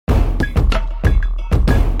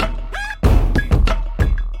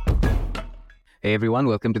Hey everyone,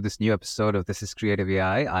 welcome to this new episode of This is Creative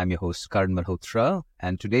AI. I'm your host, Karan Malhotra,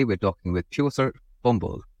 and today we're talking with Piotr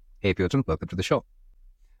Bombol. Hey Piotr, welcome to the show.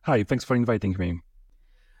 Hi, thanks for inviting me.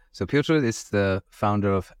 So Piotr is the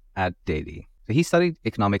founder of AdDaily. So he studied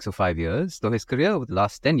economics for 5 years, though his career over the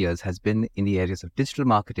last 10 years has been in the areas of digital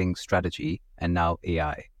marketing, strategy, and now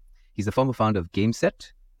AI. He's the former founder of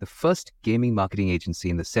GameSet, the first gaming marketing agency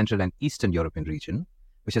in the Central and Eastern European region,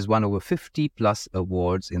 which has won over 50 plus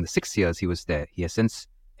awards in the 6 years he was there. He has since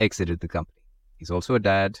exited the company. He's also a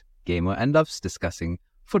dad, gamer, and loves discussing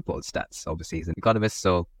football stats. Obviously, he's an economist,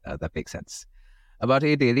 so that makes sense. About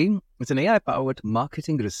AdDaily, it's an AI-powered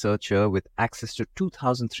marketing researcher with access to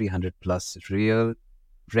 2,300 plus real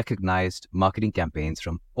recognized marketing campaigns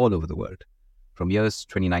from all over the world, from years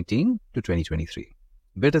 2019 to 2023.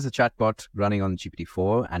 Built as a chatbot running on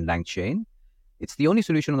GPT-4 and LangChain, it's the only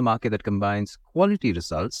solution on the market that combines quality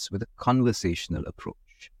results with a conversational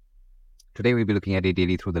approach. Today, we'll be looking at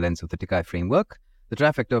AdDaily through the lens of the TICAI framework, the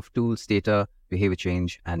trifecta of tools, data, behavior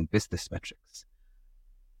change, and business metrics.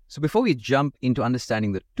 So before we jump into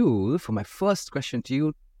understanding the tool, for my first question to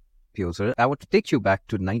you, Piotr, I want to take you back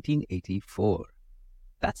to 1984.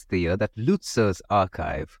 That's the year that Lutzer's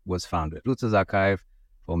archive was founded. Lutzer's archive,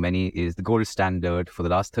 for many, is the gold standard for the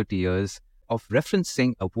last 30 years of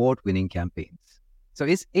referencing award-winning campaigns. So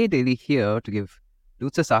is AdDaily here to give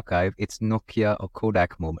Lutzer's archive its Nokia or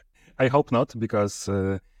Kodak moment? I hope not, because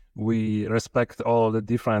we respect all the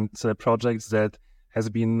different projects that has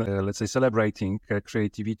been, let's say, celebrating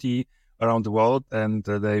creativity around the world, and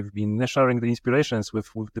they've been sharing the inspirations with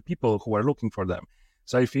the people who are looking for them.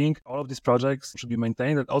 So I think all of these projects should be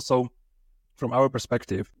maintained, and also from our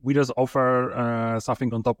perspective, we just offer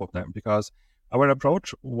something on top of them, because our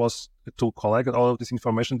approach was to collect all of this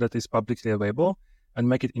information that is publicly available and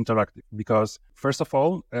make it interactive. Because first of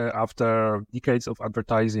all, after decades of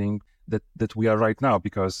advertising that we are right now,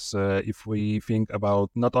 because if we think about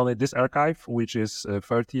not only this archive, which is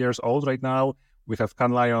 30 years old right now, we have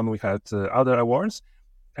Cannes Lion, we had other awards,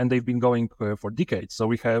 and they've been going for decades. So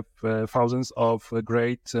we have thousands of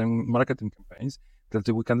great marketing campaigns that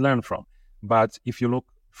we can learn from. But if you look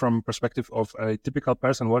from perspective of a typical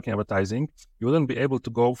person working advertising, you wouldn't be able to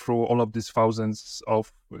go through all of these thousands of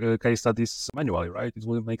case studies manually, right? It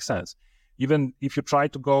wouldn't make sense. Even if you try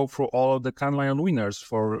to go through all of the Cannes Lion winners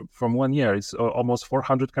from 1 year, it's almost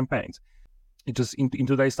 400 campaigns. It just in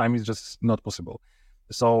today's time is just not possible.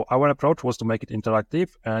 So our approach was to make it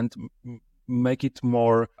interactive and make it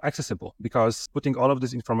more accessible, because putting all of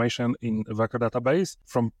this information in a vector database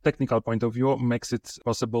from technical point of view makes it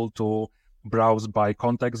possible to browse by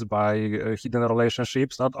context, by hidden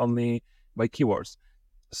relationships, not only by keywords.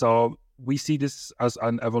 So we see this as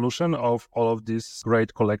an evolution of all of these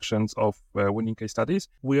great collections of winning case studies.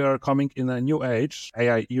 We are coming in a new age,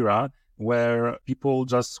 AI era, where people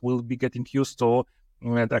just will be getting used to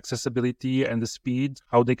the accessibility and the speed,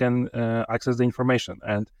 how they can access the information.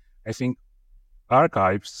 And I think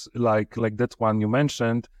archives like that one you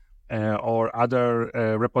mentioned, or other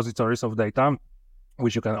repositories of data,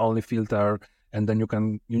 which you can only filter, and then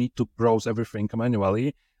you need to browse everything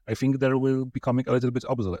manually, I think they will becoming a little bit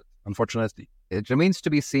obsolete, unfortunately. It remains to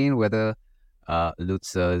be seen whether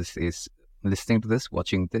Lutzer is listening to this,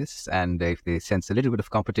 watching this, and if they sense a little bit of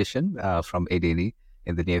competition from AdDaily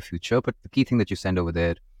in the near future. But the key thing that you send over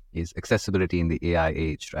there is accessibility in the AI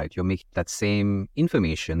age, right? You're making that same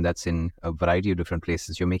information that's in a variety of different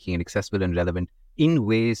places. You're making it accessible and relevant in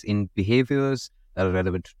ways, in behaviors that are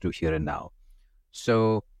relevant to here and now.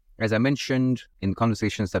 So, as I mentioned, in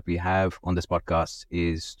conversations that we have on this podcast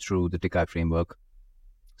is through the TICAI framework.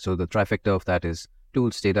 So the trifecta of that is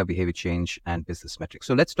tools, data, behavior change, and business metrics.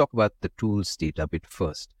 So let's talk about the tools data bit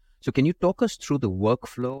first. So can you talk us through the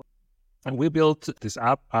workflow? And we built this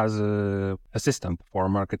app as an assistant for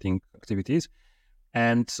marketing activities.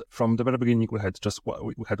 And from the very beginning, we had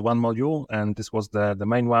one module, and this was the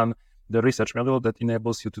main one, the research module that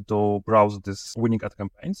enables you to browse these winning ad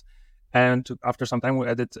campaigns. And after some time, we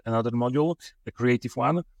added another module, the creative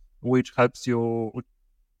one, which helps you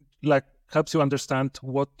understand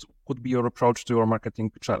what could be your approach to your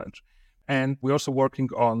marketing challenge. And we're also working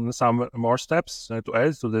on some more steps to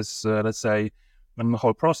add to this, let's say,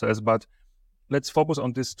 whole process. But let's focus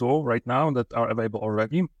on these two right now that are available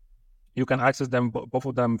already. You can access them, both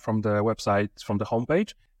of them, from the website, from the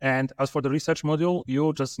homepage. And as for the research module,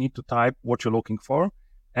 you just need to type what you're looking for,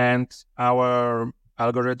 and our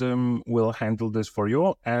algorithm will handle this for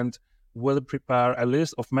you and will prepare a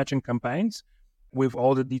list of matching campaigns with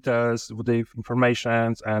all the details, with the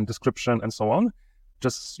information and description and so on,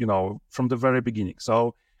 just, from the very beginning.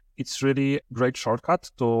 So it's really a great shortcut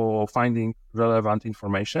to finding relevant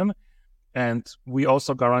information. And we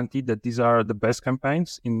also guarantee that these are the best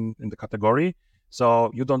campaigns in the category.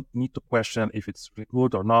 So you don't need to question if it's really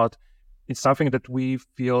good or not. It's something that we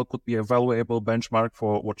feel could be a valuable benchmark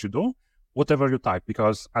for what you do, whatever you type.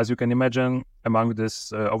 Because as you can imagine, among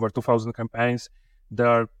this over 2,000 campaigns, there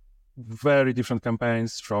are very different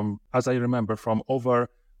campaigns from, as I remember, from over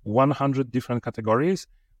 100 different categories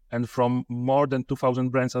and from more than 2,000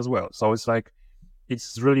 brands as well. So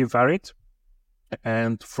it's really varied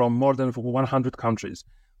and from more than 100 countries.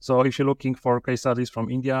 So if you're looking for case studies from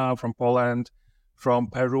India, from Poland, from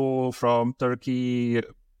Peru, from Turkey,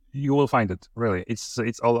 you will find it, really.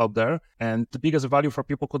 It's all out there. And the biggest value for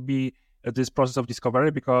people could be this process of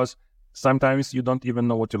discovery, because sometimes you don't even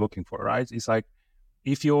know what you're looking for, right? It's like,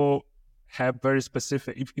 if you have very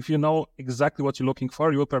specific, if you know exactly what you're looking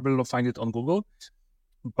for, you will probably find it on Google.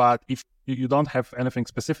 But if you don't have anything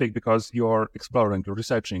specific because you're exploring, you're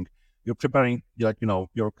researching, you're preparing,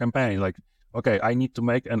 your campaign, like, okay, I need to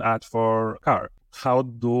make an ad for a car. How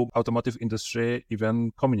do automotive industry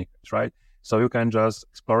even communicate, right? So you can just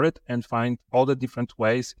explore it and find all the different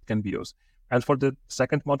ways it can be used. And for the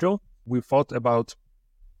second module, we thought about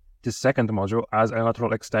the second module as a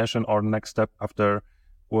natural extension or next step after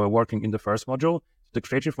we're working in the first module. The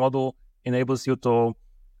creative module enables you to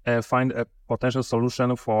find a potential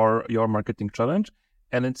solution for your marketing challenge.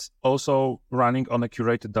 And it's also running on a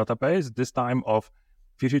curated database, this time of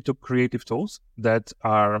 52 creative tools that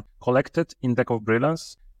are collected in Deck of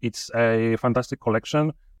Brilliance. It's a fantastic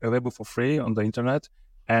collection available for free on the internet,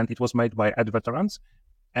 and it was made by ad veterans.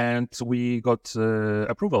 And we got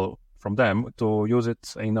approval from them to use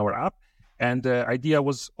it in our app. And the idea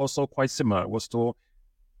was also quite similar, was to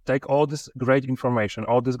take all this great information,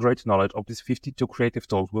 all this great knowledge of these 52 creative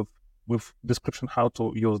tools with description how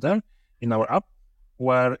to use them in our app,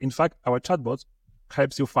 where in fact our chatbot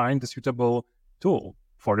helps you find the suitable tool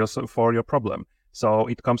for your problem. So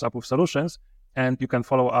it comes up with solutions, and you can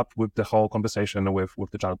follow up with the whole conversation with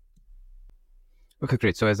the chatbot. Okay,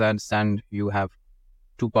 great. So as I understand, you have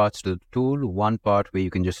two parts to the tool. One part where you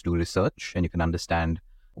can just do research and you can understand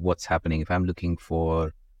what's happening. If I'm looking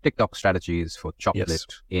for TikTok strategies for chocolate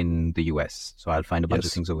in the US, so I'll find a bunch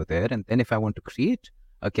of things over there. And then if I want to create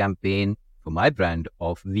a campaign for my brand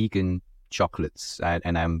of vegan chocolates,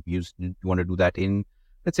 and want to do that in,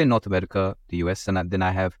 let's say, North America, the US, and then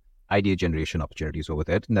I have idea generation opportunities over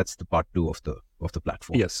there. And that's the part two of the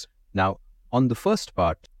platform. Yes. Now, on the first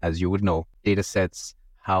part, as you would know, data sets,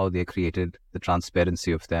 how they're created, the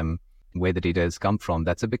transparency of them, where the data has come from,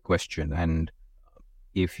 that's a big question. And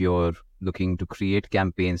if you're looking to create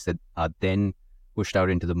campaigns that are then pushed out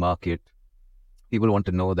into the market, people want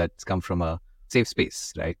to know that it's come from a safe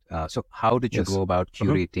space, right? So how did you go about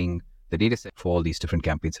curating the data set for all these different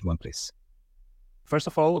campaigns in one place? First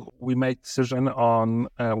of all, we made decision on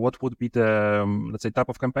what would be the, let's say, type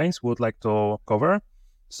of campaigns we would like to cover.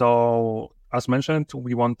 So as mentioned,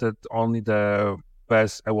 we wanted only the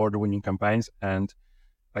best award-winning campaigns, and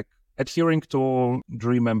like adhering to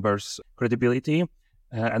jury members' credibility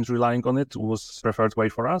and relying on it was preferred way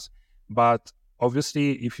for us. But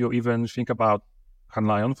obviously, if you even think about Cannes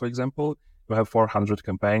Lion, for example, you have 400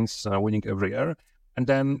 campaigns winning every year. And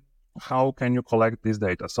then how can you collect this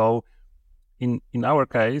data? So in our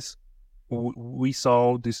case, we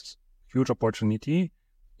saw this huge opportunity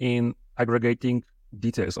in aggregating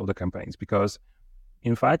details of the campaigns, because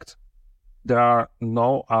in fact, there are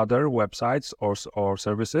no other websites or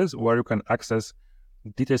services where you can access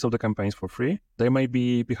details of the campaigns for free. They may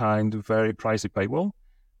be behind very pricey paywall,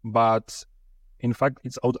 but in fact,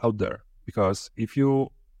 it's out there. Because if you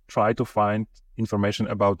try to find information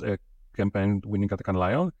about a campaign winning at Cannes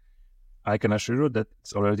Lion, I can assure you that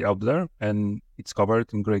it's already out there and it's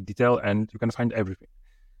covered in great detail and you can find everything.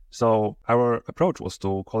 So our approach was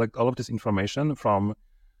to collect all of this information from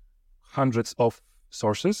hundreds of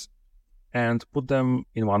sources and put them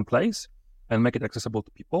in one place and make it accessible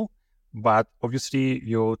to people. But obviously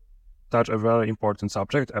you touch a very important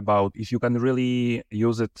subject about if you can really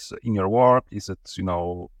use it in your work. Is it,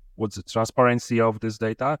 what's the transparency of this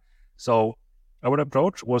data? So our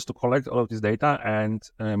approach was to collect all of this data and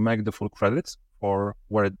make the full credits for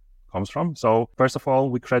where it comes from. So first of all,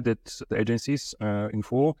 we credit the agencies in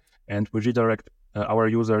full, and we redirect our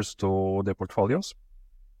users to their portfolios.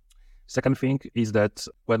 Second thing is that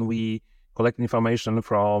when we collect information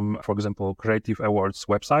from, for example, Creative Awards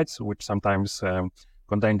websites, which sometimes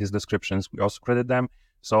contain these descriptions, we also credit them.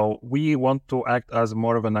 So we want to act as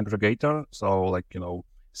more of an aggregator. So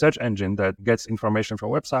search engine that gets information from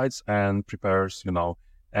websites and prepares,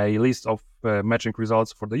 a list of matching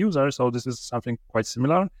results for the user. So this is something quite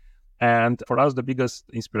similar. And for us, the biggest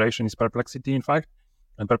inspiration is Perplexity, in fact,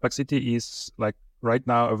 And Perplexity is like right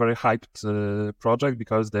now a very hyped project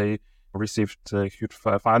because they received huge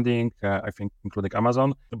funding, I think, including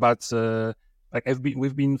Amazon. But like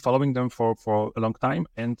we've been following them for a long time,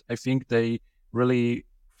 and I think they really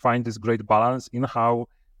find this great balance in how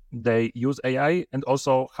they use AI and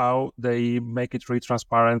also how they make it really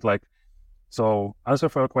transparent. Like, so answer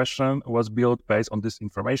for your question was built based on this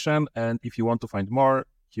information, and if you want to find more,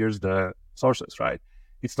 here's the sources, right?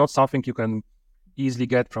 It's not something you can easily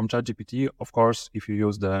get from ChatGPT. Of course, if you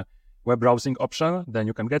use the web browsing option, then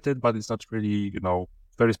you can get it, but it's not really,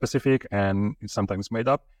 very specific, and it's sometimes made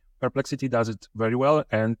up. Perplexity does it very well,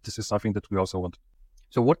 and this is something that we also want.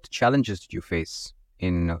 So what challenges did you face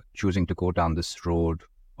in choosing to go down this road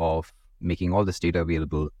of making all this data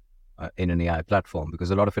available in an AI platform?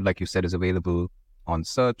 Because a lot of it, like you said, is available on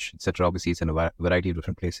search, etc. Obviously, it's in a variety of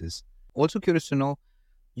different places. Also curious to know,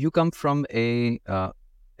 you come from is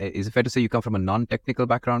it fair to say you come from a non-technical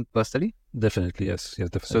background personally? Definitely, yes,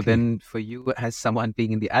 definitely. So then for you, as someone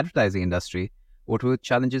being in the advertising industry, what were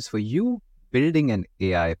challenges for you building an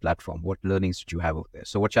AI platform? What learnings did you have over there?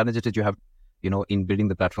 So what challenges did you have, in building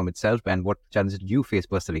the platform itself, and what challenges did you face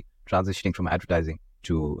personally transitioning from advertising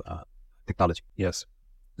to technology? Yes.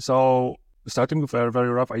 So starting with a very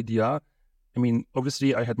rough idea, I mean,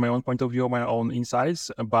 obviously I had my own point of view, my own insights,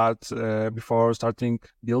 but before starting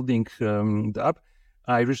building the app,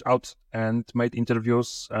 I reached out and made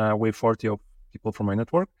interviews with 40 of people from my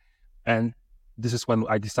network. And this is when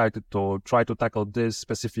I decided to try to tackle this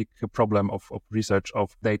specific problem of research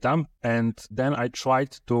of data. And then I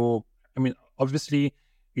tried to, obviously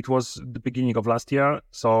it was the beginning of last year.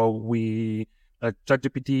 So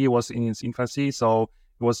ChatGPT was in its infancy. So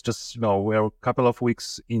it was just, we were a couple of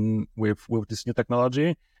weeks in with this new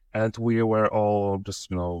technology. And we were all just,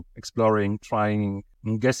 exploring, trying,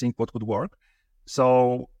 guessing what would work.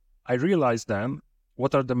 So I realized then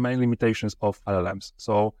what are the main limitations of LLMs.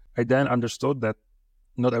 So I then understood that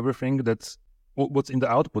not everything that's what's in the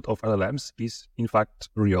output of LLMs is in fact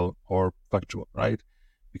real or factual, right?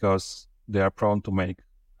 Because they are prone to make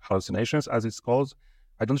hallucinations, as it's called.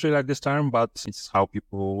 I don't really like this term, but it's how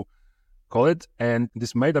people call it. And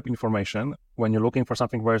this made-up information, when you're looking for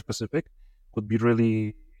something very specific, could be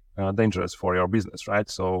really dangerous for your business, right?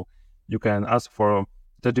 So you can ask for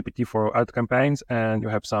ChatGPT for ad campaigns, and you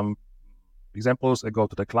have some examples. They go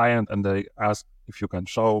to the client and they ask if you can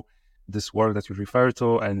show this work that you refer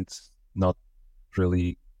to, and it's not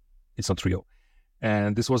real.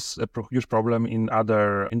 And this was a huge problem in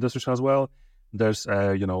other industries as well. There's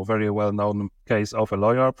a very well-known case of a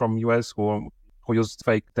lawyer from US who used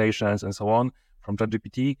fake citations and so on from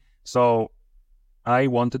ChatGPT. So I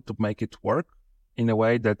wanted to make it work in a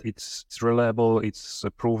way that it's reliable, it's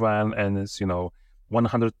proven, and it's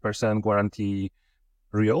 100% guarantee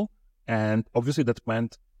real. And obviously that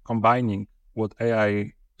meant combining what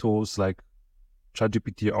AI tools like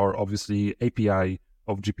ChatGPT or obviously API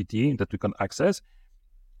of GPT that we can access,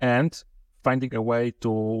 and finding a way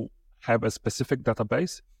to have a specific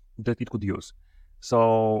database that it could use.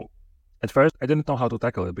 So at first I didn't know how to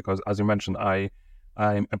tackle it because, as you mentioned,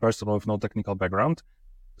 I'm a person with no technical background.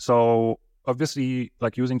 So obviously,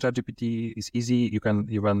 like, using ChatGPT is easy. You can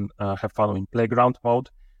even have fun in playground mode,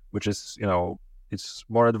 which is, it's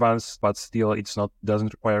more advanced, but still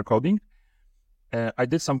doesn't require coding. I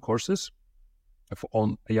did some courses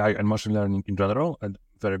on AI and machine learning in general at the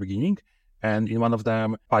very beginning. And in one of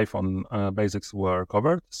them, Python basics were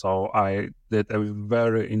covered. So I did a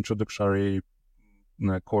very introductory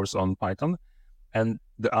course on Python. And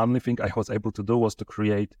the only thing I was able to do was to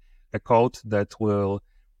create a code that will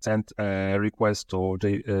send a request to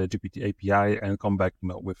GPT API and come back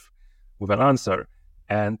with an answer.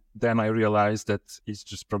 And then I realized that it's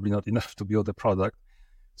just probably not enough to build a product.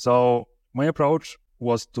 So my approach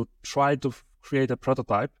was to try to create a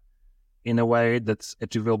prototype in a way that's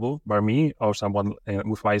achievable by me or someone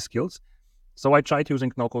with my skills. So I tried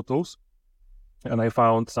using no-code tools, and I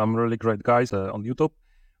found some really great guys on YouTube.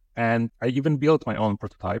 And I even built my own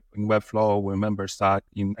prototype in Webflow, with MemberStack,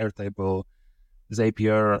 in Airtable,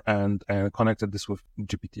 Zapier, and connected this with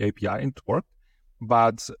GPT API, and it worked.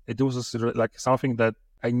 But it was like something that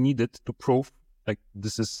I needed to prove, like,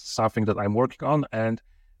 this is something that I'm working on, and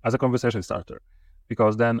as a conversation starter.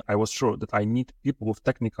 Because then I was sure that I need people with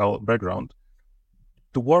technical background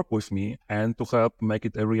to work with me and to help make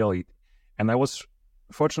it a reality. And I was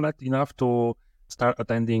fortunate enough to start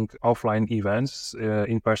attending offline events,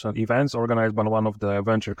 in-person events organized by one of the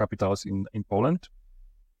venture capitals in Poland.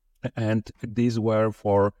 And these were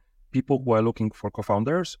for people who are looking for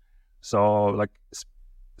co-founders. So, like,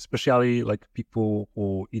 especially like people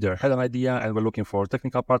who either had an idea and were looking for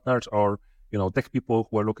technical partners, or tech people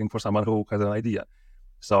who were looking for someone who had an idea.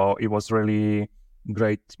 So it was really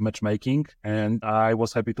great matchmaking, and I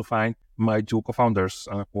was happy to find my two co-founders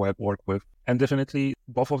who I work with. And definitely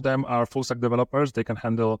both of them are full stack developers. They can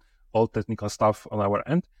handle all technical stuff on our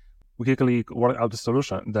end. We quickly worked out the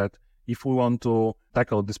solution that if we want to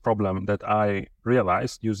tackle this problem that I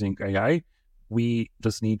realized using AI, we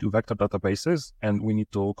just need vector databases and we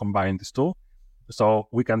need to combine these two. So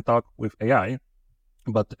we can talk with AI,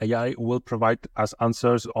 but AI will provide us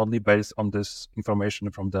answers only based on this information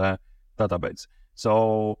from the database.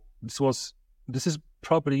 So this is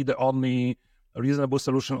probably the only reasonable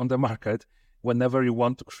solution on the market whenever you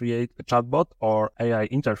want to create a chatbot or AI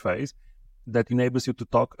interface that enables you to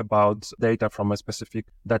talk about data from a specific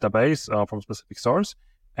database or from a specific source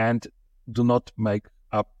and do not make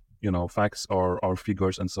up, facts or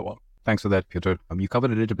figures and so on. Thanks for that, Piotr. You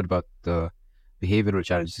covered a little bit about the behavioral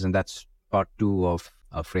challenges, and that's part 2 of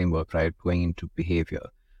our framework, right? Going into behavior.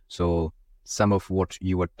 So some of what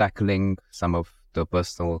you were tackling, some of the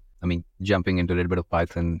personal, jumping into a little bit of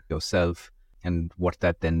Python yourself, and what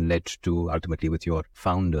that then led to ultimately with your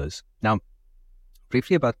founders. Now,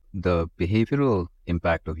 briefly about the behavioral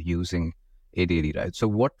impact of using ADD, right? So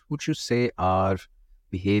what would you say are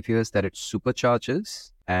behaviors that it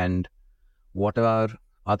supercharges, and what are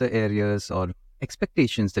other areas or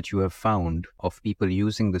expectations that you have found of people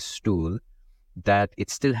using this tool that it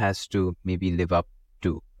still has to maybe live up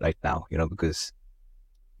to right now? Because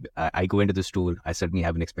I go into this tool, I certainly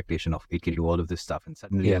have an expectation of it can do all of this stuff, and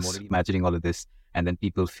suddenly I'm already imagining all of this, and then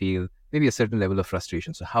people feel maybe a certain level of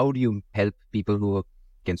frustration. So how do you help people who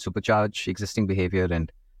can supercharge existing behavior,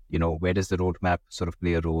 and where does the roadmap sort of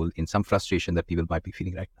play a role in some frustration that people might be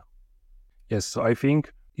feeling right now? Yes, so I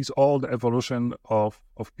think it's all the evolution of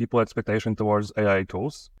people's expectation towards AI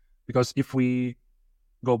tools. Because if we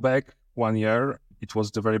go back 1 year, it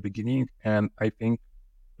was the very beginning, and I think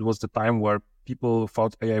it was the time where people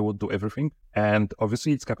thought AI would do everything. And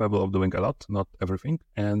obviously it's capable of doing a lot, not everything.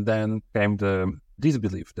 And then came the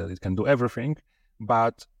disbelief that it can do everything.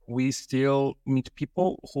 But we still meet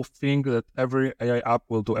people who think that every AI app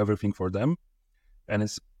will do everything for them. And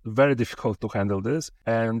it's very difficult to handle this.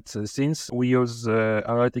 And since we use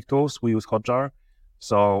analytic tools, we use Hotjar.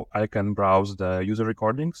 So I can browse the user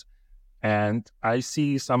recordings. And I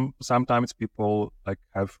see sometimes people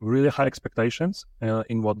have really high expectations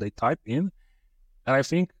in what they type in. And I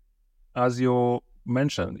think, as you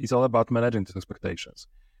mentioned, it's all about managing these expectations,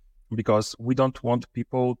 because we don't want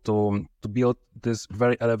people to build this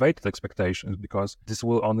very elevated expectations, because this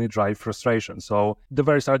will only drive frustration. So the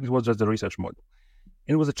very start, it was just the research model.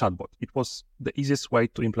 It was a chatbot. It was the easiest way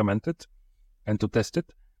to implement it and to test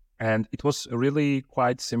it. And it was really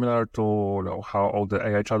quite similar to how all the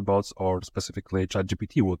AI chatbots, or specifically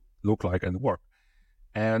ChatGPT, would look like and work.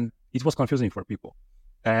 And it was confusing for people.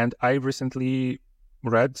 And I recently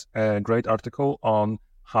read a great article on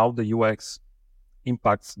how the UX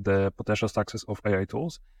impacts the potential success of AI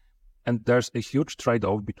tools. And there's a huge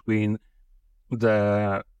trade-off between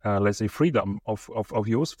the, let's say, freedom of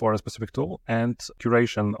use for a specific tool and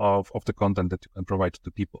curation of the content that you can provide to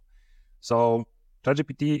people. So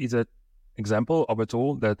ChatGPT is an example of a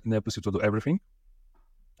tool that enables you to do everything.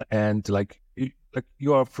 And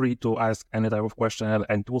you are free to ask any type of question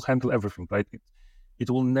and it will handle everything, right? It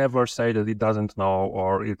will never say that it doesn't know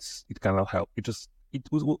or it cannot help. It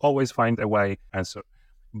will always find a way answer.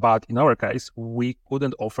 But in our case, we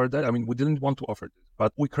couldn't offer that. We didn't want to offer this,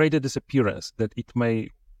 but we created this appearance that it may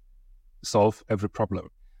solve every problem,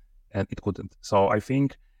 and it couldn't. So I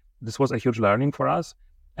think this was a huge learning for us.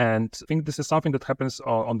 And I think this is something that happens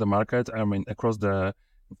on the market. Across the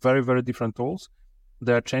very, very different tools,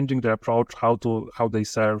 they're changing their approach, how they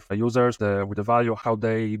serve users with the value, how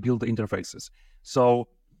they build the interfaces. So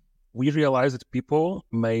we realize that people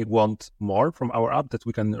may want more from our app that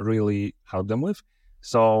we can really help them with.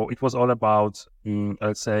 So it was all about,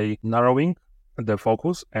 let's say, narrowing the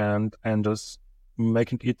focus and just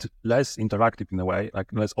making it less interactive in a way,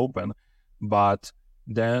 less open. But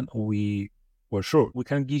then we were sure we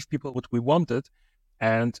can give people what we wanted,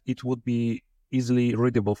 and it would be easily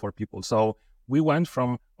readable for people. So we went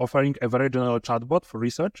from offering a very general chatbot for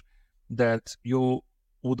research that you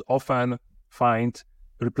would often find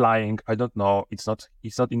replying, I don't know, it's not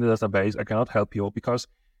in the database, I cannot help you, because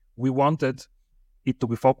we wanted it to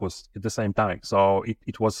be focused at the same time. So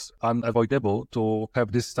it was unavoidable to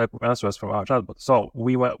have this type of answers from our chatbot. So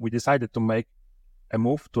we decided to make a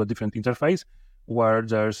move to a different interface where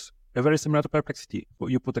there's a very similar to Perplexity.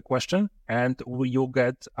 You put a question and you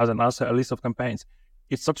get as an answer a list of campaigns.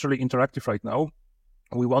 It's structurally interactive right now.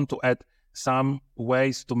 We want to add some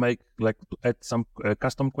ways to make like to add some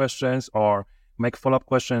custom questions or make follow-up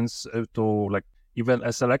questions to like even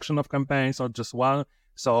a selection of campaigns or just one.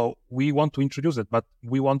 So we want to introduce it, but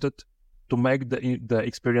we wanted to make the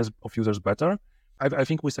experience of users better. I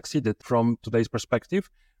think we succeeded from today's perspective,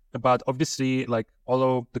 but obviously, like all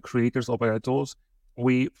of the creators of AI tools,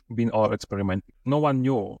 we've been all experimenting. No one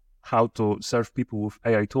knew how to serve people with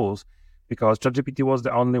AI tools because ChatGPT was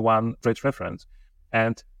the only one great reference.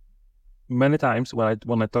 And many times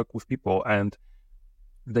when I talk with people and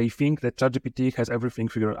they think that ChatGPT has everything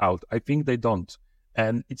figured out, I think they don't.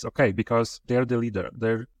 And it's okay because they're the leader,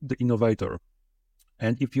 they're the innovator.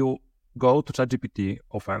 And if you go to ChatGPT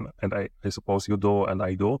often, and I suppose you do and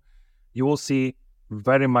I do, you will see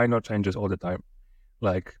very minor changes all the time.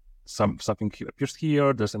 Like something appears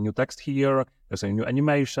here, there's a new text here, there's a new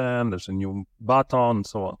animation, there's a new button,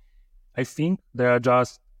 so on. I think they are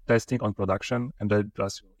just testing on production and they're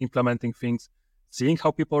just implementing things, seeing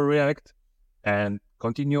how people react and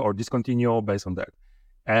continue or discontinue based on that.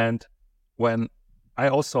 And when I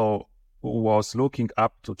also was looking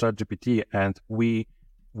up to ChatGPT and we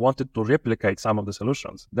wanted to replicate some of the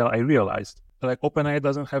solutions, then I realized like OpenAI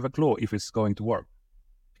doesn't have a clue if it's going to work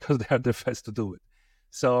because they are the first to do it.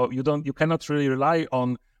 So you cannot really rely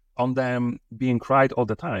on them being right all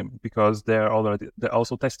the time because they're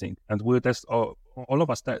also testing, and we test all of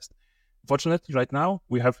us test. Fortunately, right now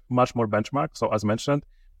we have much more benchmarks. So as mentioned,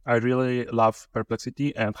 I really love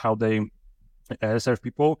Perplexity and how they serve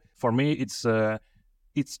people. For me,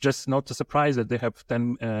 it's just not a surprise that they have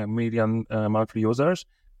 10 million monthly users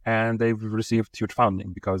and they've received huge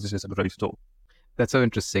funding because this is a great tool. That's so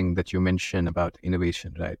interesting that you mentioned about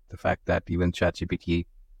innovation, right? The fact that even ChatGPT,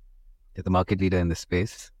 they're the market leader in this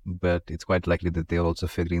space, but it's quite likely that they're also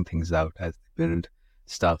figuring things out as they build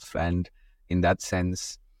stuff. And in that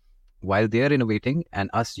sense, while they're innovating and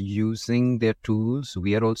us using their tools,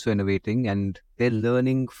 we are also innovating and they're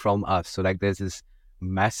learning from us. So like there's this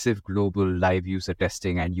massive global live user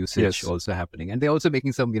testing and usage also happening. And they're also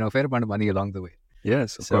making some, fair amount of money along the way.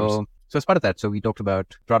 Yes, of course. So as part of that, so we talked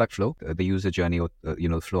about product flow, the user journey, or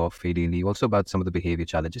flow of ADD, also about some of the behavior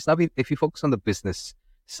challenges. Now, if you focus on the business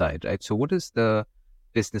side, right? So what is the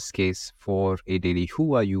business case for ADD?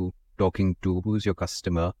 Who are you talking to? Who's your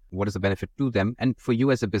customer? What is the benefit to them? And for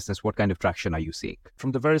you as a business, what kind of traction are you seeing?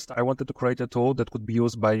 From the very start, I wanted to create a tool that could be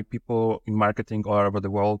used by people in marketing all over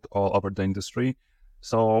the world, all over the industry.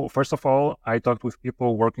 So first of all, I talked with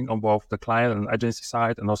people working on both the client and agency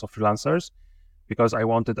side and also freelancers, because I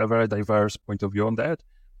wanted a very diverse point of view on that.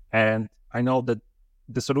 And I know that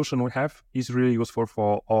the solution we have is really useful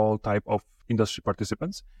for all type of industry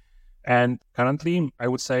participants. And currently, I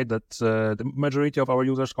would say that the majority of our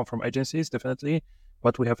users come from agencies, definitely,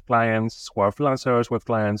 but we have clients who are freelancers, we have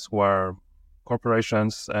clients who are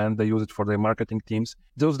corporations, and they use it for their marketing teams.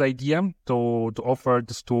 That was the idea to offer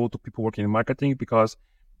this tool to people working in marketing, because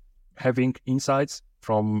having insights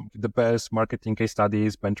from the best marketing case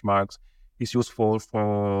studies, benchmarks, is useful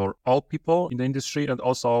for all people in the industry and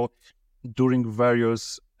also during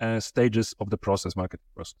various stages of the process, marketing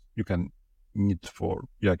process. You can need for,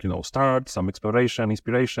 start, some exploration,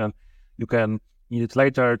 inspiration. You can need it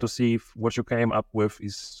later to see if what you came up with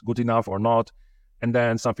is good enough or not. And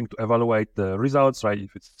then something to evaluate the results, right?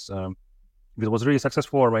 If it was really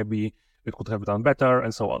successful, or maybe it could have done better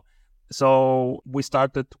and so on. So we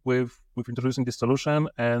started with introducing this solution,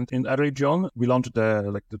 and in early June we launched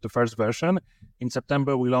the first version. In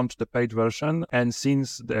September we launched the paid version, and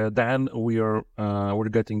since then we're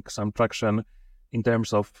getting some traction in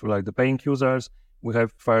terms of like the paying users. We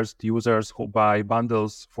have first users who buy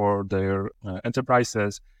bundles for their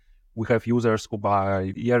enterprises. We have users who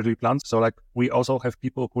buy yearly plans. So like we also have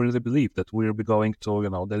people who really believe that we'll be going to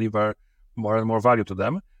deliver more and more value to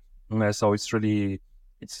them. So it's really.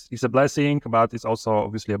 It's a blessing, but it's also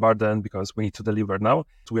obviously a burden because we need to deliver now.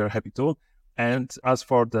 So we are happy to. And as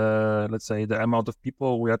for the amount of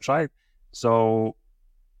people we are trying, so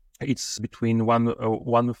it's between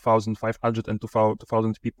 1,500 and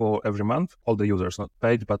 2,000 people every month. All the users, not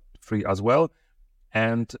paid, but free as well.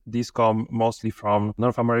 And these come mostly from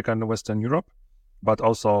North America and Western Europe, but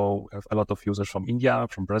also have a lot of users from India,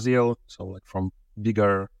 from Brazil, so like from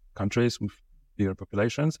bigger countries with bigger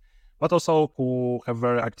populations, but also who have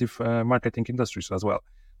very active marketing industries as well.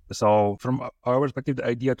 So from our perspective, the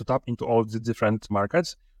idea to tap into all the different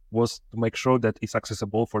markets was to make sure that it's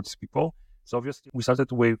accessible for these people. So obviously we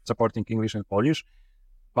started with supporting English and Polish,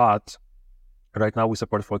 but right now we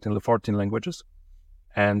support 14 languages.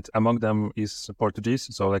 And among them is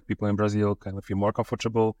Portuguese. So like people in Brazil kind of feel more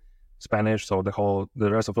comfortable, Spanish, so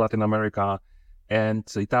the rest of Latin America, and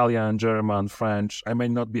Italian, German, French. I may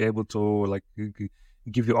not be able to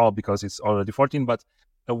give you all because it's already 14, but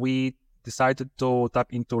we decided to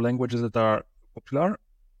tap into languages that are popular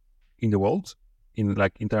in the world, in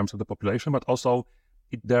terms of the population, but also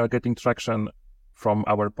they are getting traction from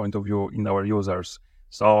our point of view in our users.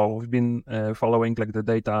 So we've been following the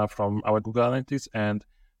data from our Google Analytics, and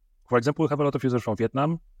for example, we have a lot of users from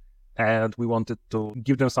Vietnam, and we wanted to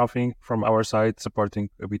give them something from our side supporting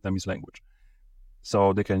Vietnamese language,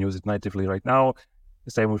 so they can use it natively right now.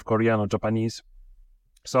 Same with Korean or Japanese.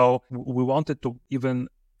 So we wanted to even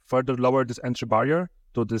further lower this entry barrier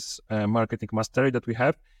to this marketing mastery that we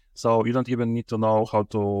have. So you don't even need to know how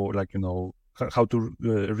to how to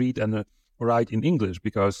read and write in English,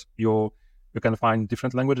 because you can find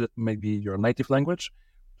different languages that may be your native language,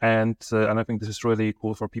 and I think this is really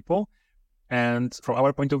cool for people. And from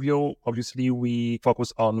our point of view, obviously we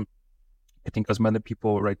focus on getting as many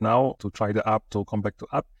people right now to try the app, to come back to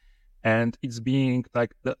app, and it's being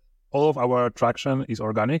all of our traction is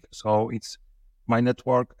organic. So it's my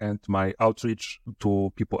network and my outreach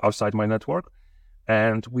to people outside my network.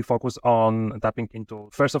 And we focus on tapping into,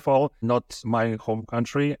 first of all, not my home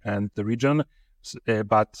country and the region,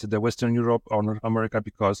 but the Western Europe or North America,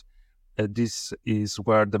 because this is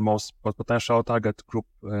where the most potential target group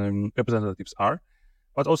representatives are.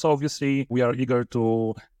 But also, obviously, we are eager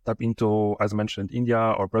to tap into, as mentioned, India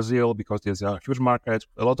or Brazil, because there's a huge market,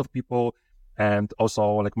 a lot of people, and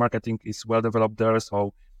also marketing is well developed there.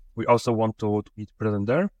 So we also want to be present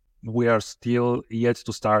there. We are still yet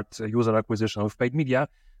to start user acquisition of paid media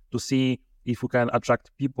to see if we can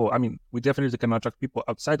attract people. I mean, we definitely can attract people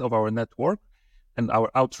outside of our network and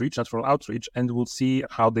our outreach, natural outreach, and we'll see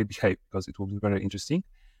how they behave, because it will be very interesting.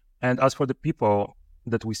 And as for the people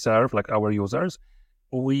that we serve, like our users,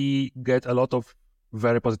 we get a lot of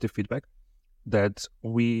very positive feedback that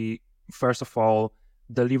we, first of all,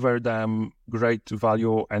 deliver them great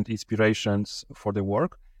value and inspirations for the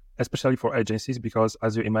work, especially for agencies, because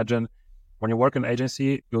as you imagine, when you work in an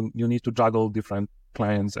agency, you need to juggle different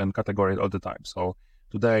clients and categories all the time. So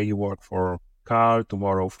today you work for car,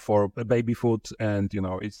 tomorrow for baby food, and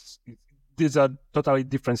these are totally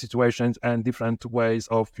different situations and different ways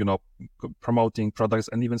of promoting products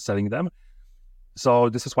and even selling them. So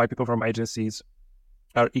this is why people from agencies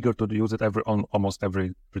are eager to use it on almost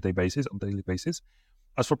every day basis, on daily basis.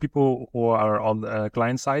 As for people who are on the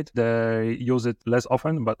client side, they use it less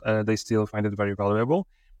often, but they still find it very valuable.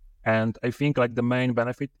 And I think the main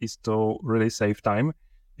benefit is to really save time,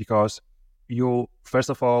 because you, first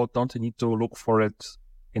of all, don't need to look for it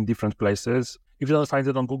in different places. If you don't find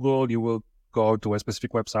it on Google, you will go to a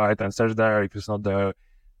specific website and search there. If it's not there,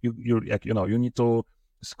 you need to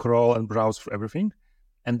scroll and browse for everything.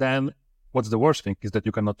 And then what's the worst thing is that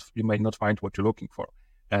you may not find what you're looking for.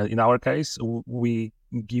 And in our case, we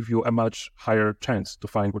give you a much higher chance to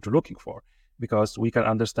find what you're looking for, because we can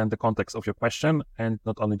understand the context of your question and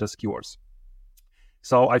not only just keywords.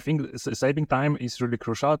 So I think saving time is really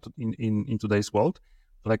crucial in today's world.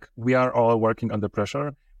 We are all working under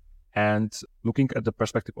pressure, and looking at the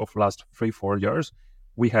perspective of last 3-4 years,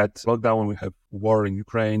 we had lockdown, we had war in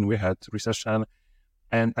Ukraine, we had recession,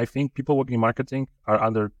 and I think people working in marketing are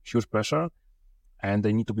under huge pressure, and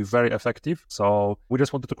they need to be very effective. So we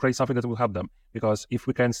just wanted to create something that will help them, because if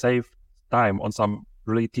we can save time on some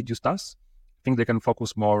really tedious tasks, I think they can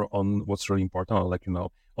focus more on what's really important,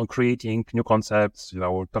 on creating new concepts,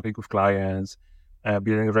 talking with clients,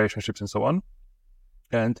 building relationships and so on.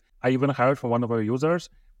 And I even heard from one of our users,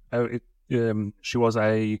 she was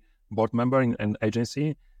a board member in an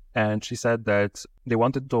agency, and she said that they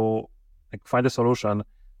wanted to find a solution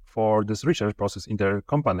for this research process in their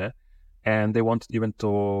company, and they wanted even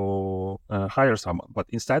to hire someone, but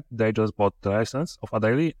instead they just bought the license of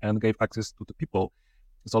Adaily and gave access to the people.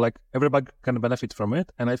 So everybody can benefit from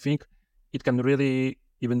it, and I think it can really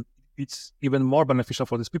it's even more beneficial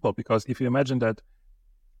for these people, because if you imagine that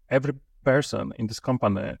every person in this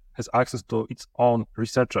company has access to its own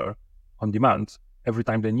researcher on demand every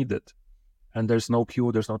time they need it, and there's no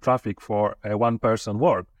queue, there's no traffic for a one person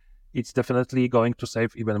work, it's definitely going to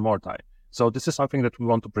save even more time. So this is something that we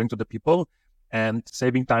want to bring to the people, and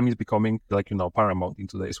saving time is becoming paramount in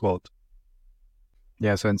today's world.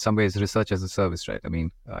 Yeah, so in some ways, research as a service, right? I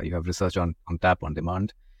mean, you have research on tap, on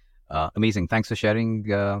demand. Amazing. Thanks for sharing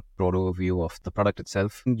a broad overview of the product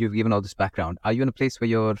itself. You've given all this background. Are you in a place where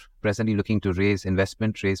you're presently looking to raise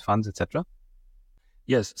investment, raise funds, etc.?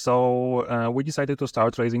 Yes. So we decided to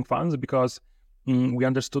start raising funds because we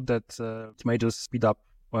understood that it may just speed up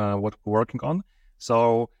what we're working on.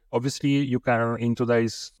 So obviously, you can, in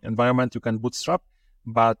today's environment, you can bootstrap,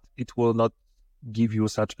 but it will not give you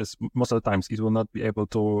such as most of the times it will not be able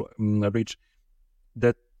to reach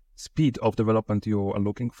that speed of development you are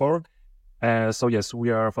looking for. So yes, we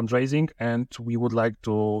are fundraising and we would like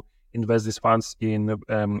to invest these funds in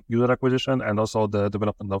user acquisition and also the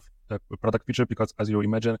development of the product feature, because as you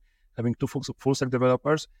imagine, having two full stack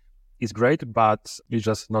developers is great, but it's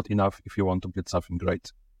just not enough if you want to build something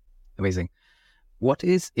great. Amazing. What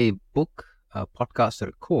is a book, a podcast, or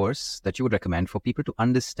a course that you would recommend for people to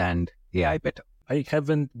understand AI better? I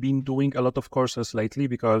haven't been doing a lot of courses lately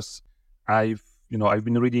because I've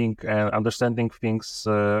been reading and understanding things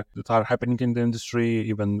that are happening in the industry,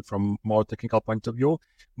 even from more technical point of view.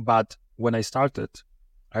 But when I started,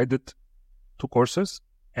 I did 2 courses,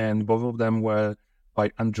 and both of them were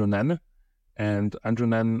by Andrew Ng. And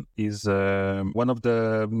Andrew Ng is one of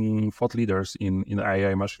the thought leaders in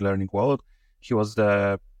AI machine learning world. He was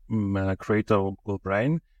the creator of Google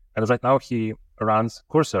Brain, and right now he runs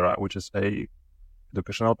Coursera, which is a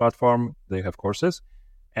educational platform. They have courses,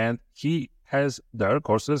 and he has their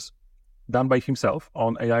courses done by himself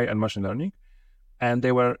on AI and machine learning, and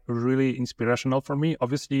they were really inspirational for me.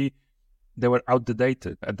 Obviously, they were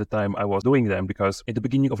outdated at the time I was doing them, because at the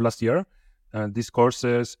beginning of last year, these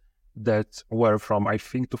courses that were from, I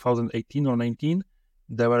think, 2018 or 19,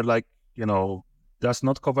 they were like, just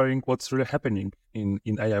not covering what's really happening in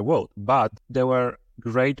AI world. But they were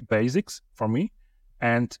great basics for me,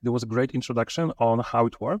 and there was a great introduction on how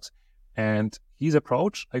it works. And his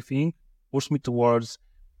approach, I think, pushed me towards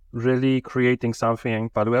really creating something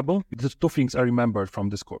valuable. The 2 things I remembered from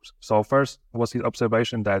this course. So first was his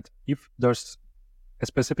observation that if there's a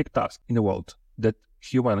specific task in the world that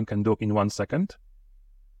human can do in 1 second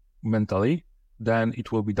mentally, then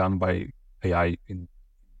it will be done by AI in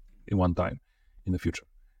one time in the future.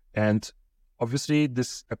 And obviously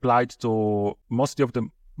this applied to most of the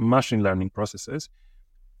machine learning processes,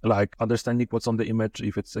 like understanding what's on the image,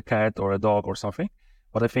 if it's a cat or a dog or something.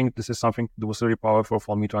 But I think this is something that was really powerful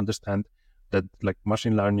for me to understand that like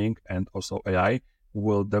machine learning and also AI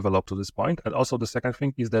will develop to this point. And also the second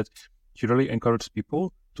thing is that he really encourages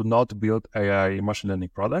people to not build AI machine learning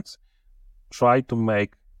products. Try to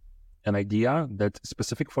make an idea that's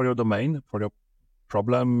specific for your domain, for your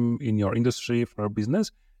problem in your industry, for your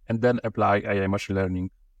business, and then apply AI machine learning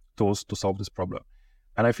tools to solve this problem.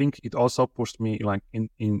 And I think it also pushed me like in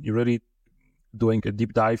really doing a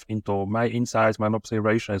deep dive into my insights, my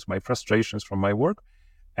observations, my frustrations from my work,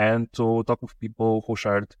 and to talk with people who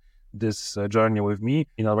shared this journey with me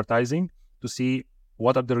in advertising to see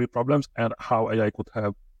what are the real problems and how AI could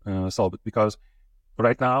help solve it. Because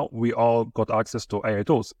right now we all got access to AI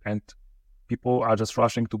tools and people are just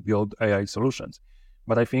rushing to build AI solutions.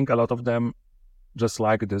 But I think a lot of them just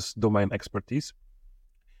lack this domain expertise.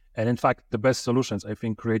 And in fact, the best solutions I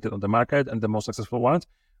think created on the market and the most successful ones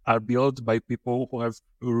are built by people who have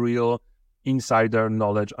real insider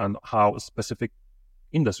knowledge on how specific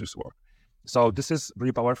industries work. So this is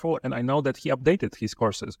really powerful. And I know that he updated his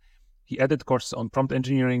courses. He added courses on prompt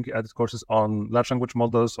engineering, he added courses on large language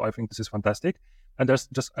models. So I think this is fantastic. And there's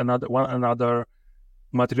just another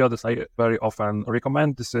material that I very often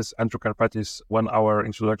recommend. This is Andrew Karpathy's 1 hour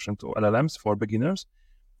introduction to LLMs for beginners.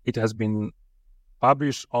 It has been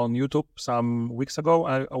published on YouTube some weeks ago,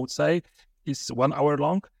 I would say. It's 1 hour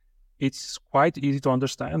long. It's quite easy to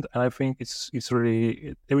understand, and I think it's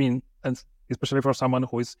really, and especially for someone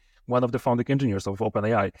who is one of the founding engineers of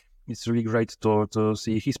OpenAI, it's really great to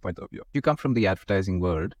see his point of view. You come from the advertising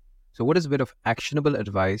world, so what is a bit of actionable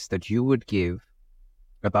advice that you would give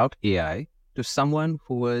about AI to someone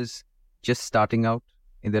who was just starting out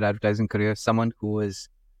in their advertising career, someone who is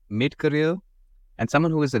mid-career, and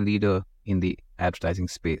someone who is a leader in the advertising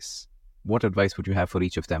space? What advice would you have for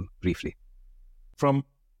each of them, briefly? From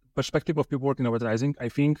perspective of people working in advertising, I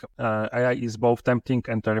think AI is both tempting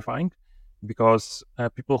and terrifying, because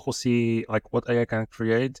people who see like what AI can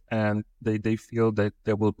create and they feel that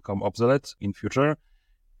they will become obsolete in future.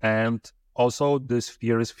 And also this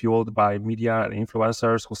fear is fueled by media and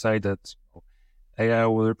influencers who say that AI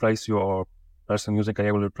will replace you, or person using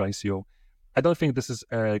AI will replace you. I don't think this is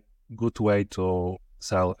a good way to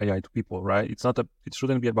sell AI to people, right? It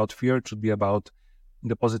shouldn't be about fear. It should be about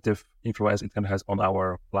the positive influence it can have on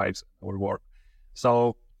our lives, our work.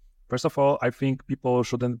 So first of all, I think people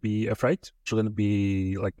shouldn't be afraid, shouldn't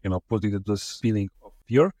be put into this feeling of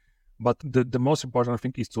fear. But the most important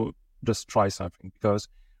thing is to just try something, because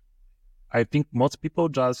I think most people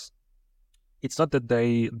it's not that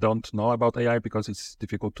they don't know about AI, because it's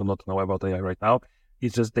difficult to not know about AI right now.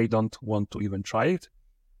 It's just they don't want to even try it.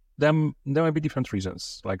 Then there might be different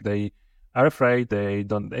reasons. Like they are afraid, they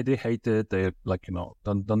hate it, they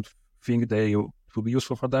don't think it will be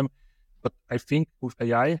useful for them. But I think with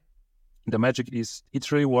AI, the magic is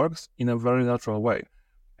it really works in a very natural way.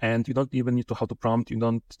 And you don't even need to how to prompt. You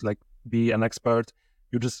don't like be an expert.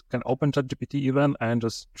 You just can open ChatGPT even and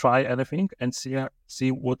just try anything and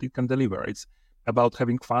see what it can deliver. It's about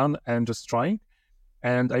having fun and just trying.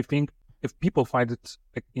 And I think if people find it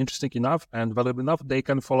interesting enough and valuable enough, they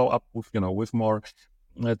can follow up with more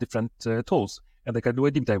different tools, and they can do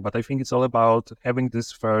a deep dive. But I think it's all about having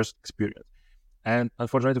this first experience. And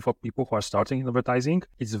unfortunately, for people who are starting in advertising,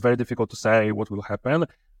 it's very difficult to say what will happen.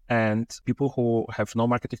 And people who have no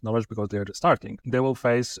marketing knowledge because they're just starting, they will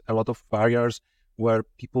face a lot of barriers where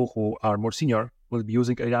people who are more senior will be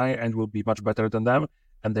using AI and will be much better than them,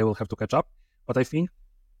 and they will have to catch up. But I think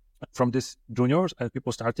from these juniors and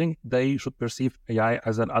people starting, they should perceive AI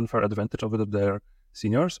as an unfair advantage over their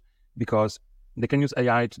seniors, because they can use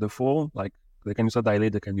AI to the full. Like they can use a daily,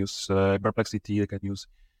 they can use Perplexity, they can use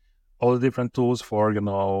all the different tools for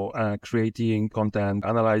creating content,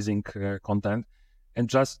 analyzing content, and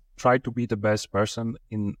just try to be the best person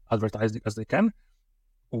in advertising as they can.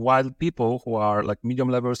 While people who are like medium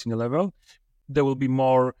level, senior level, they will be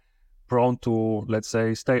more prone to, let's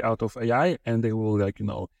say, stay out of AI, and they will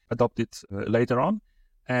adopt it later on.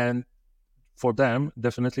 And for them,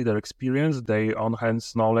 definitely their experience, their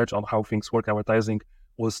on-hands knowledge on how things work advertising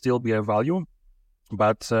will still be a value,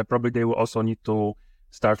 but probably they will also need to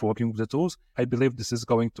start working with the tools. I believe this is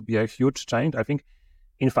going to be a huge change. I think,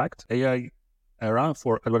 in fact, AI era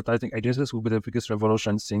for advertising agencies will be the biggest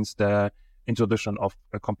revolution since the introduction of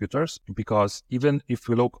computers, because even if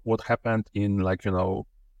we look what happened in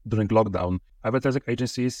during lockdown, advertising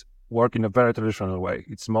agencies work in a very traditional way.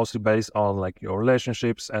 It's mostly based on your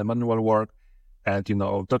relationships and manual work and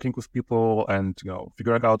talking with people and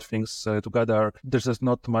figuring out things together. There's just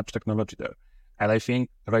not much technology there. And I think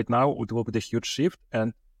right now it will be the huge shift,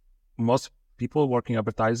 and most people working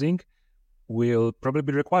advertising will probably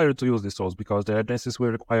be required to use these tools because the agencies will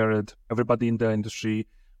require it. Everybody in the industry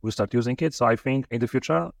will start using it. So I think in the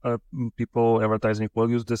future, people advertising will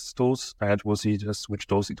use these tools, and we'll see just which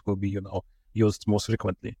tools it will be, used most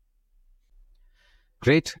frequently.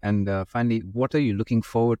 Great. And finally, what are you looking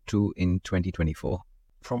forward to in 2024?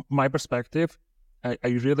 From my perspective, I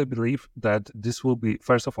really believe that this will be,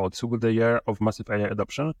 first of all, this will be the year of massive AI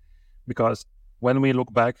adoption, because when we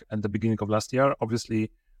look back at the beginning of last year,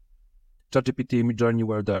 obviously, ChatGPT, Midjourney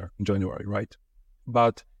were there in January, right?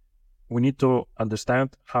 But we need to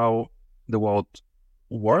understand how the world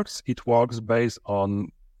works. It works based on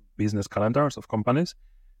business calendars of companies.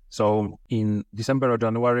 So in December or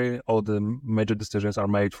January, all the major decisions are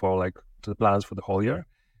made for the plans for the whole year.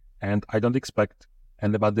 And I don't expect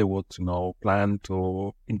anybody would, plan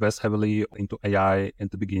to invest heavily into AI in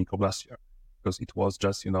the beginning of last year, because it was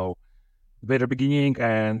just, very beginning,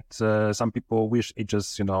 and some people wish it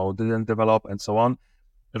just, didn't develop and so on.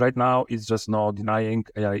 Right now, it's just no denying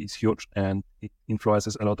AI is huge, and it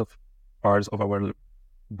influences a lot of parts of our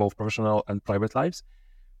both professional and private lives.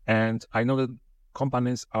 And I know that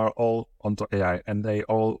companies are all onto AI, and they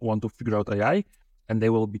all want to figure out AI, and they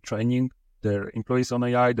will be training their employees on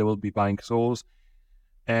AI. They will be buying tools,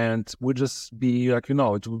 and we'll just be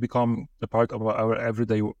it will become a part of our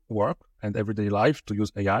everyday work and everyday life to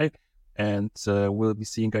use AI, and we'll be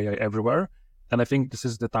seeing AI everywhere. And I think this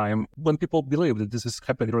is the time when people believe that this is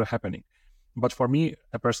really happening. But for me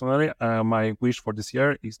personally, my wish for this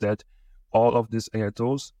year is that all of these AI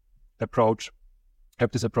tools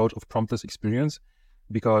have this approach of promptless experience,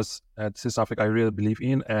 because this is something I really believe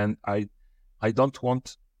in, and I don't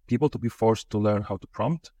want people to be forced to learn how to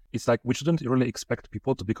prompt. It's we shouldn't really expect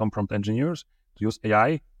people to become prompt engineers to use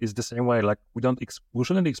AI. It's the same way we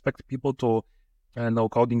shouldn't expect people to know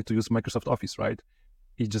coding to use Microsoft Office, right?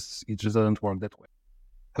 It just doesn't work that way.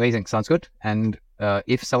 Amazing. Sounds good. And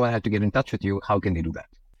if someone had to get in touch with you, how can they do that?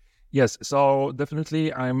 Yes, so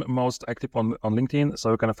definitely I'm most active on LinkedIn.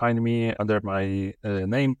 So you can find me under my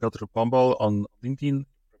name, Piotr Bombol, on LinkedIn.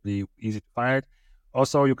 Probably easy to find.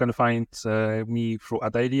 Also, you can find me through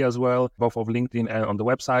Adaily as well, both of LinkedIn and on the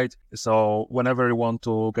website. So whenever you want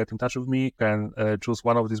to get in touch with me, you can choose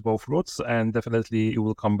one of these both routes, and definitely it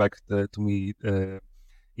will come back to me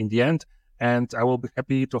in the end. And I will be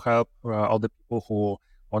happy to help all the people who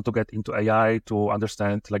want to get into AI, to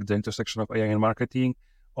understand the intersection of AI and marketing,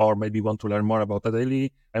 or maybe want to learn more about Adaily.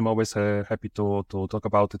 I'm always happy to talk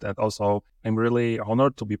about it. And also, I'm really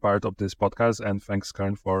honored to be part of this podcast. And thanks,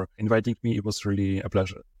 Karen, for inviting me. It was really a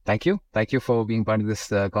pleasure. Thank you. Thank you for being part of this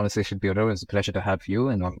conversation, Piotr. It was a pleasure to have you.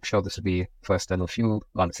 And I'm sure this will be first of a few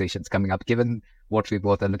conversations coming up, given what we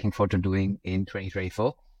both are looking forward to doing in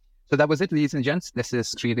 2024. So that was it, ladies and gents. This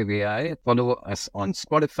is Creative AI. Follow us on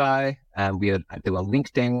Spotify, and we are active on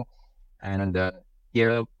LinkedIn. and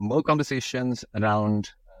hear more conversations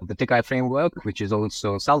around the TICI framework, which is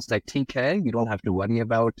also sounds like TK. You don't have to worry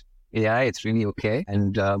about AI. It's really okay.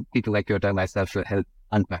 And people like Piotr and myself will help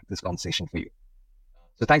unpack this conversation for you.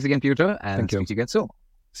 So thanks again, Piotr, and Thank you. speak to you again soon.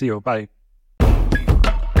 See you. Bye.